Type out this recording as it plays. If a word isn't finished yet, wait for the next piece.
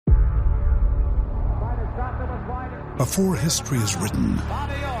Before history is written,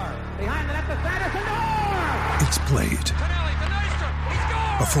 it's played.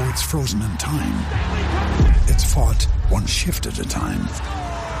 Before it's frozen in time, it's fought one shift at a time.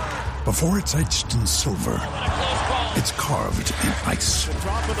 Before it's etched in silver, it's carved in ice.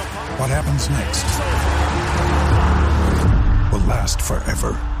 What happens next will last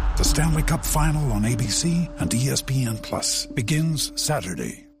forever. The Stanley Cup Final on ABC and ESPN Plus begins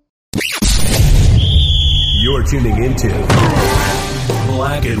Saturday. You're tuning into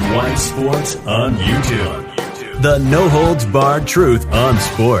Black and White Sports on YouTube. The no-holds-barred truth on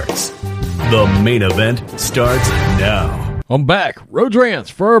sports. The main event starts now. I'm back. Road Rants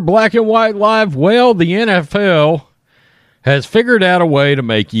for Black and White Live. Well, the NFL has figured out a way to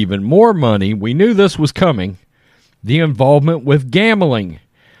make even more money. We knew this was coming. The involvement with gambling.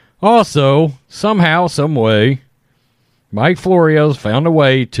 Also, somehow, some way, Mike Florio's found a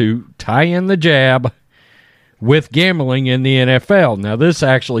way to tie in the jab with gambling in the NFL. Now, this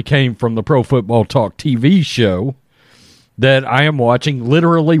actually came from the Pro Football Talk TV show that I am watching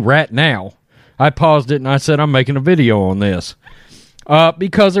literally right now. I paused it and I said, I'm making a video on this.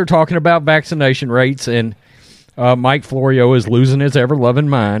 Because they're talking about vaccination rates, and Mike Florio is losing his ever-loving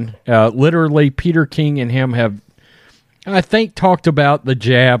mind. Literally, Peter King and him have, I think, talked about the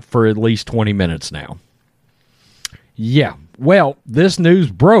jab for at least 20 minutes now. Yeah, well, this news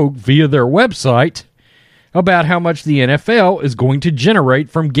broke via their website about how much the NFL is going to generate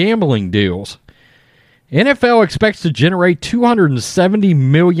from gambling deals. NFL expects to generate $270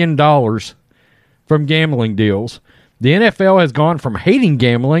 million from gambling deals. The NFL has gone from hating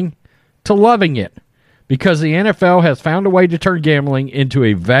gambling to loving it because the NFL has found a way to turn gambling into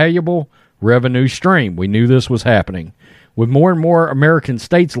a valuable revenue stream. We knew this was happening. With more and more American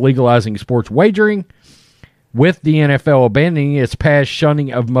states legalizing sports wagering, with the NFL abandoning its past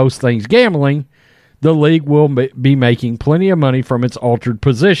shunning of most things gambling, the league will be making plenty of money from its altered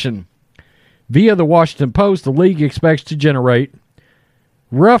position. Via the Washington Post, the league expects to generate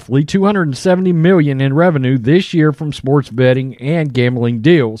roughly $270 million in revenue this year from sports betting and gambling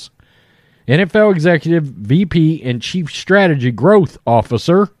deals. NFL Executive VP and Chief Strategy Growth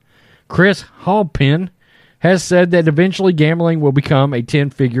Officer Chris Halpin has said that eventually gambling will become a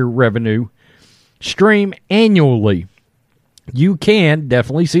 10-figure revenue stream annually. You can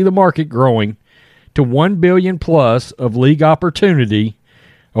definitely see the market growing to $1 billion plus of league opportunity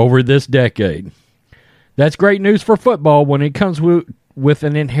over this decade. That's great news for football when it comes with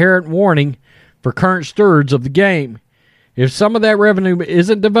an inherent warning for current stewards of the game. If some of that revenue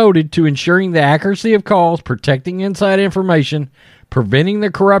isn't devoted to ensuring the accuracy of calls, protecting inside information, preventing the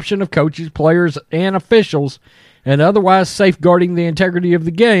corruption of coaches, players, and officials, and otherwise safeguarding the integrity of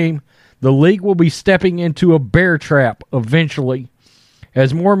the game, the league will be stepping into a bear trap eventually.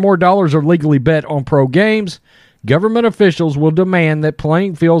 As more and more dollars are legally bet on pro games, government officials will demand that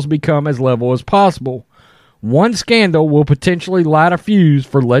playing fields become as level as possible. One scandal will potentially light a fuse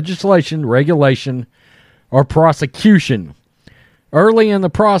for legislation, regulation, or prosecution. Early in the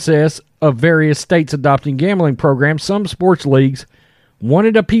process of various states adopting gambling programs, some sports leagues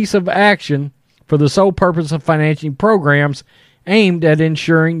wanted a piece of action for the sole purpose of financing programs aimed at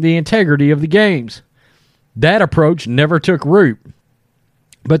ensuring the integrity of the games. That approach never took root.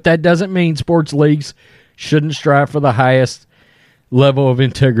 But that doesn't mean sports leagues shouldn't strive for the highest level of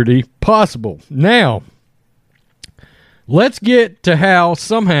integrity possible. Now, let's get to how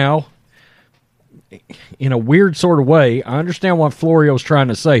somehow, in a weird sort of way, I understand what Florio's trying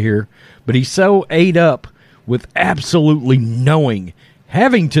to say here, but he's so ate up with absolutely knowing,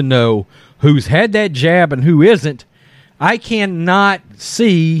 having to know who's had that jab and who isn't. I cannot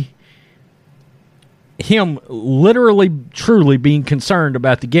see him literally, truly being concerned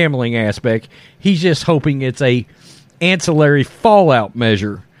about the gambling aspect. He's just hoping it's a ancillary fallout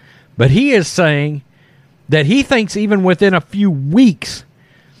measure. But he is saying that he thinks even within a few weeks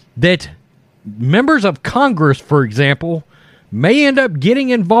that members of Congress, for example, may end up getting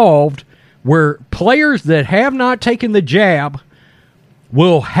involved where players that have not taken the jab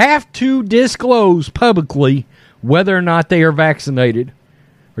will have to disclose publicly whether or not they are vaccinated.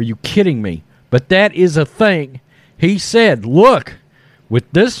 Are you kidding me? But that is a thing. He said, look,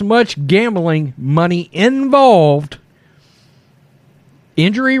 with this much gambling money involved,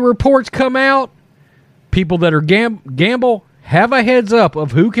 injury reports come out, people that are gamble have a heads up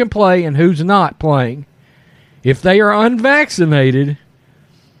of who can play and who's not playing. If they are unvaccinated,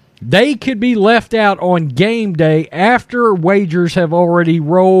 they could be left out on game day after wagers have already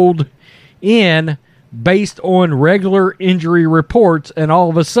rolled in based on regular injury reports, and all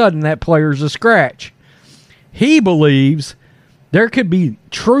of a sudden that player's a scratch. He believes there could be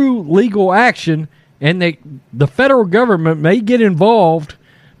true legal action and the federal government may get involved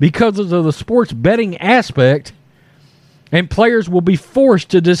because of the sports betting aspect, and players will be forced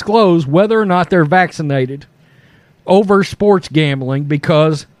to disclose whether or not they're vaccinated over sports gambling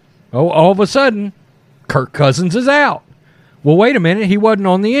because, all of a sudden, Kirk Cousins is out. Well, wait a minute, he wasn't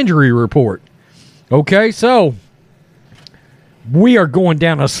on the injury report. Okay, so we are going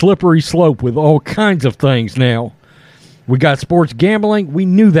down a slippery slope with all kinds of things now. We got sports gambling. We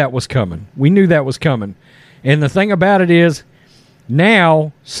knew that was coming. And the thing about it is,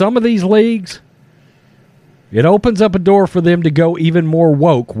 now, some of these leagues, it opens up a door for them to go even more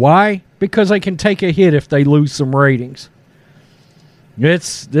woke. Why? Because they can take a hit if they lose some ratings.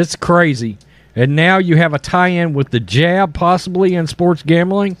 It's crazy. And now you have a tie-in with the jab possibly in sports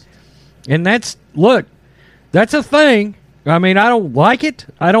gambling. And that's a thing. I mean, I don't like it.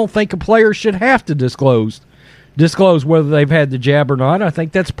 I don't think a player should have to disclose whether they've had the jab or not. I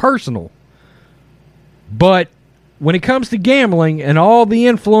think that's personal. But when it comes to gambling and all the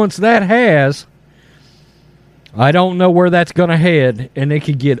influence that has, I don't know where that's going to head, and it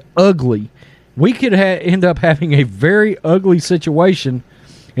could get ugly. We could end up having a very ugly situation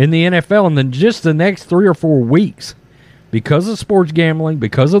in the NFL in just the next 3 or 4 weeks because of sports gambling,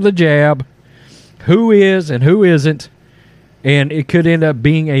 because of the jab, who is and who isn't, and it could end up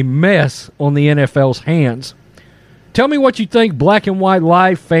being a mess on the NFL's hands. Tell me what you think, Black and White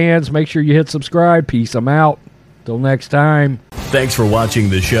Live fans. Make sure you hit subscribe. Peace. I'm out. Till next time. Thanks for watching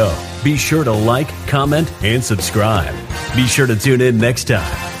the show. Be sure to like, comment, and subscribe. Be sure to tune in next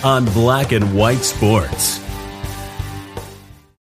time on Black and White Sports.